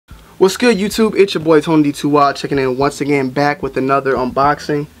What's good, YouTube? It's your boy Tony D2 Wild checking in once again, back with another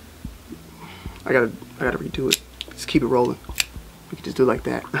unboxing. I gotta redo it. Just keep it rolling. We can just do it like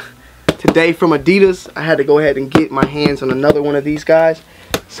that. Today from Adidas, I had to go ahead and get my hands on another one of these guys.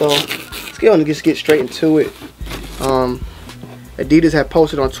 So let's go and just get straight into it. Adidas had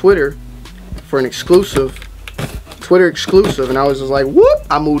posted on Twitter for an exclusive, Twitter exclusive, and I was just like, whoop!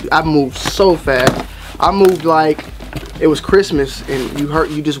 I moved so fast. I moved like it was Christmas, and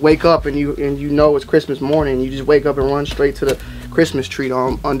you just wake up and you know it's Christmas morning. You just wake up and run straight to the Christmas tree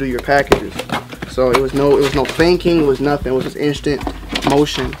to undo your packages. So it was no thinking, it was nothing. It was just instant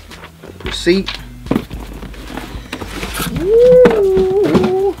motion. Receipt.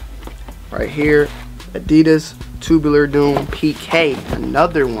 Woo. Right here, Adidas Tubular Doom PK,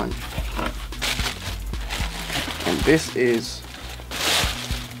 another one. And this is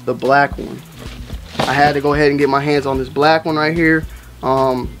the black one. I had to go ahead and get my hands on this black one right here.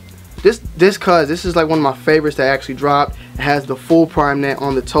 This is like one of my favorites that actually dropped. It has the full prime net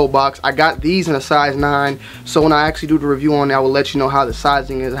on the toe box. I got these in a size 9, so when I actually do the review on it, I will let you know how the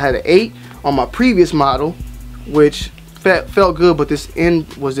sizing is. I had an 8 on my previous model, which felt good, but this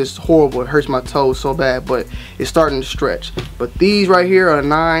end was just horrible. It hurts my toes so bad, but it's starting to stretch. But these right here are a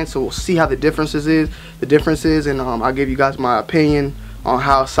 9, so we'll see how the differences is. And I'll give you guys my opinion on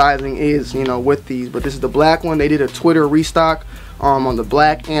how sizing is, you know, with these. But this is the black one. They did a Twitter restock on the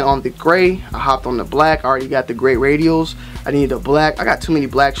black and on the gray. I hopped on the black. I already got the gray radials. I need the black. I got too many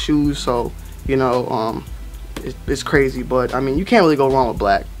black shoes, so you know, it's crazy. But I mean, you can't really go wrong with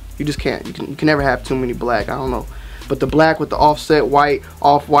black. You just can't. You can never have too many black. I don't know. But the black with the offset white,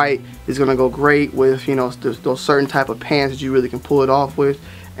 off-white, is gonna go great with, you know, those certain type of pants that you really can pull it off with.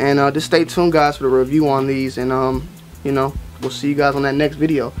 And just stay tuned, guys, for the review on these. And you know, we'll see you guys on that next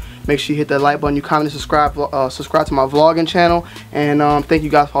video. Make sure you hit that like button, you comment, and subscribe to my vlogging channel. And thank you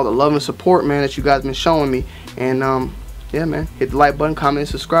guys for all the love and support, man, that you guys been showing me. And yeah, man, hit the like button, comment, and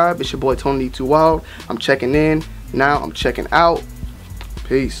subscribe. It's your boy Tony D2 Wild. I'm checking in now. I'm checking out.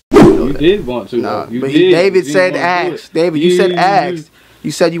 Peace. You did want to. Nah, but David said ask. David, you said ask.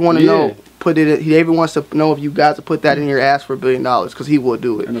 You said you want to know. Put it. David wants to know if you guys to put that in your ask for $1 billion, because he will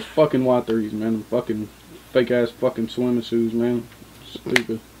do it. And the fucking Y3s, man. The fucking fake ass fucking swimming shoes, man.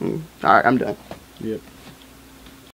 Stupid. Alright, I'm done. Yep.